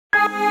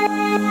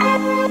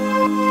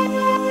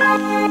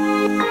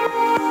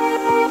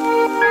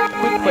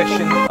Quick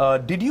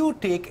question. Did you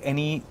take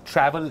any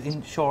travel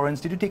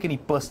insurance? Did you take any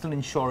personal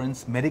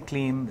insurance,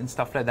 Mediclaim and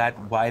stuff like that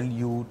while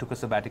you took a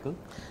sabbatical?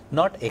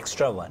 Not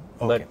extra one,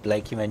 Okay. but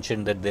like you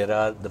mentioned that there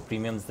are the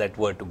premiums that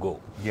were to go.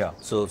 Yeah.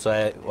 So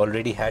I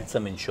already had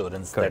some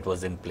insurance Correct. that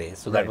was in place.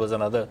 So Right. that was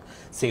another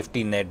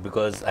safety net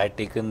because I had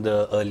taken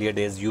the earlier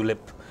days ULIP,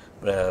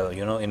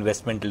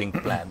 investment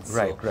linked plans.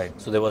 Right, so,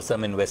 right. So there was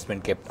some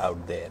investment kept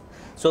out there.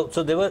 So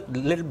there were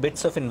little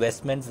bits of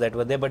investments that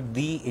were there, but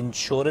the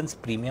insurance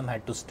premium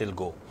had to still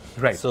go.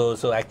 Right.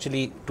 So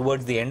actually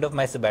towards the end of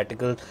my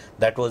sabbatical,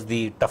 that was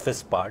the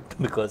toughest part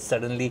because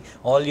suddenly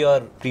all your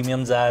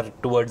premiums are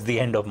towards the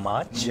end of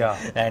March. Yeah.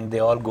 And they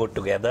all go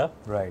together.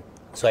 Right.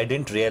 So I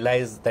didn't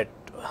realize that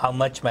how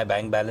much my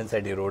bank balance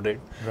had eroded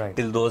Right.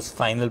 till those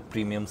final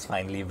premiums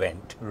finally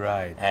went.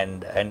 Right.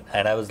 And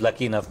I was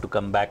lucky enough to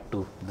come back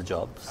to the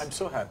jobs. I'm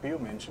so happy you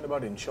mentioned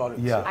about insurance.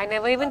 Yeah. I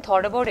never even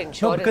thought about No,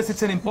 insurance. because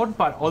it's an important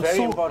part. Also,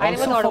 Very important. I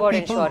never also thought for about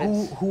people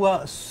insurance. who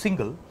are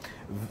single,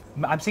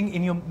 I'm saying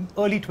in your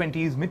early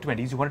 20s, mid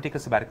 20s, you want to take a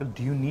sabbatical,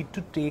 do you need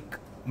to take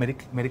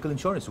medical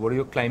insurance? What are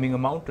you climbing a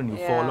mountain, you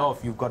fall Yeah.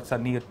 off, you've got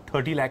suddenly a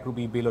 30 lakh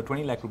rupee bill or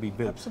 20 lakh rupee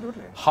bill.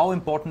 Absolutely. How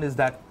important is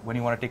that when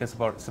you want to take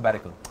a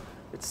sabbatical?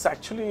 It's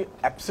actually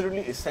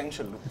absolutely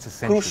essential. It's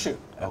essential. Crucial.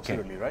 Okay.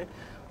 Absolutely, right?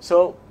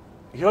 So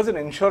here's an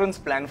insurance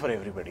plan for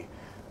everybody.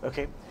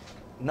 Okay.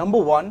 Number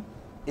one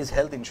is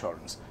health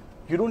insurance.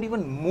 You don't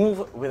even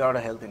move without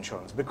a health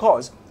insurance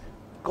because,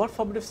 God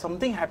forbid, if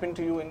something happened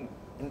to you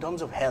in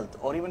terms of health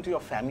or even to your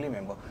family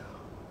member,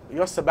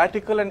 your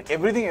sabbatical and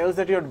everything else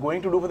that you're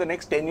going to do for the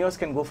next 10 years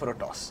can go for a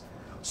toss.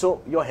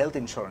 So your health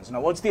insurance.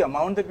 Now, what's the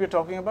amount that we're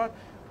talking about?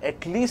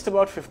 At least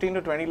about 15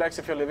 to 20 lakhs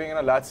if you're living in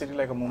a large city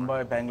like a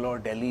Mumbai, Bangalore,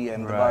 Delhi,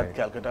 Ahmedabad, Right.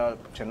 Calcutta,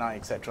 Chennai,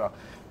 etc.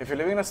 If you're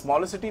living in a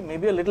smaller city,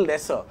 maybe a little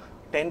lesser,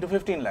 10 to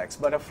 15 lakhs.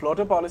 But a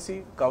floater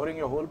policy covering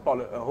your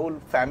whole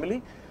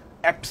family,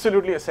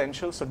 absolutely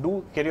essential. So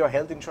do get your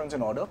health insurance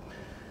in order.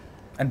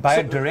 And buy a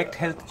So- direct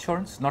health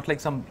insurance, not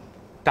like some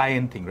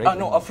tie-in thing, right?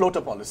 No, a floater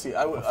policy.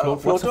 What's a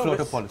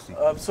floater policy?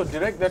 So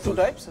direct, there are two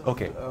types.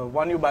 Okay.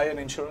 One, you buy an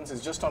insurance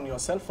is just on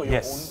yourself for your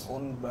Yes.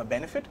 own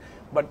benefit.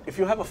 But if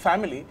you have a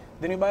family,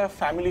 then you buy a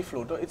family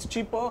floater. It's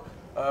cheaper,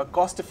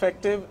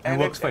 cost-effective, And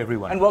works for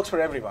everyone. And works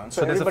for everyone.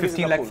 So there's a everybody's in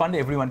 15 the lakh pool. fund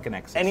everyone can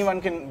access. Anyone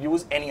can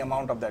use any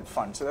amount of that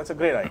fund. So that's a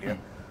great idea.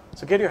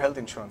 So get your health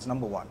insurance,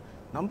 number one.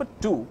 Number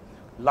two,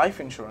 life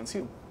insurance.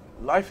 See,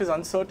 life is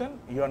uncertain.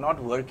 You are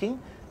not working.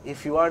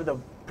 If you are the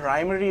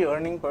primary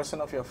earning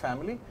person of your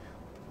family,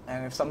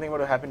 and if something were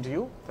to happen to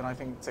you, then I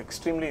think it's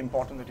extremely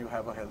important that you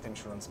have a health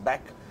insurance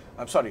back.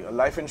 A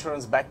life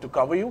insurance back to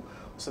cover you,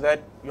 so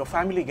that your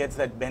family gets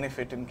that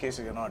benefit in case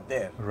you're not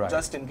there. Right.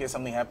 Just in case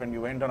something happened,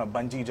 you went on a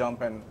bungee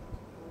jump, and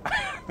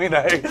I mean,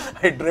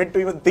 I dread to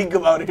even think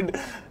about it.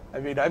 I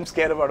mean, I'm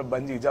scared about a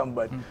bungee jump,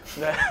 but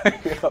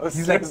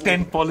These like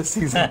 10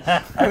 policies.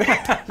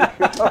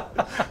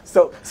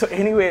 So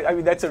anyway, I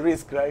mean, that's a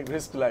risk, right?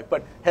 Risk to life.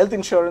 But health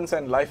insurance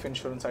and life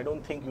insurance, I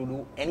don't think you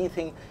do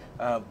anything.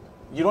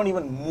 You don't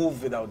even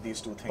move without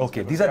these two things.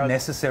 Okay, because these are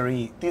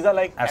necessary. These are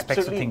like aspects to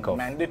absolutely think of.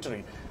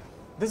 mandatory.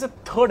 There's a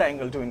third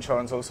angle to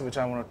insurance also, which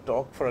I want to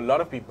talk for a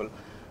lot of people.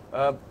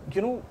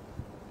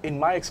 In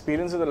my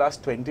experience in the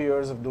last 20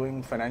 years of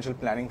doing financial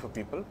planning for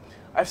people,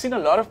 I've seen a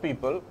lot of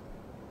people,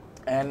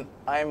 and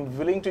I'm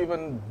willing to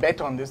even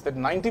bet on this, that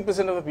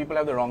 90% of the people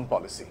have the wrong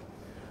policy.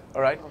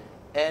 All right?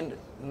 And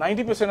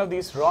 90% of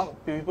these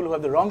people who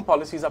have the wrong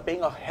policies are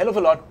paying a hell of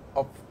a lot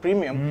of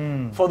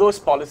premium for those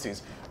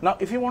policies. Now,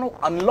 if you want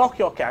to unlock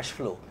your cash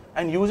flow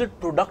and use it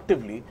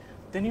productively,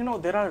 then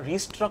there are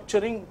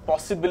restructuring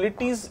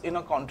possibilities in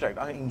a contract.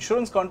 An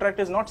insurance contract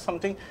is not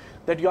something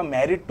that you are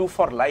married to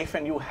for life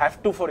and you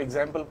have to, for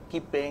example,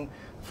 keep paying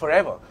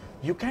forever.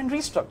 You can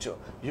restructure,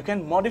 you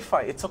can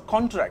modify. It's a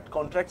contract.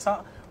 Contracts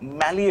are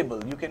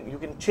malleable. You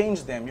can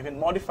change them, you can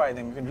modify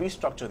them, you can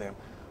restructure them.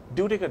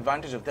 Do take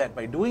advantage of that.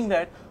 By doing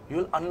that, you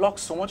will unlock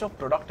so much of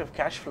productive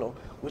cash flow,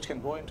 which can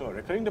go into a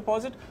recurring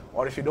deposit,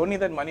 or if you don't need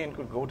that money, it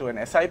could go to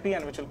an SIP,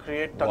 and which will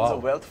create tons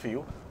of wealth for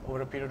you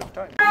over a period of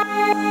time.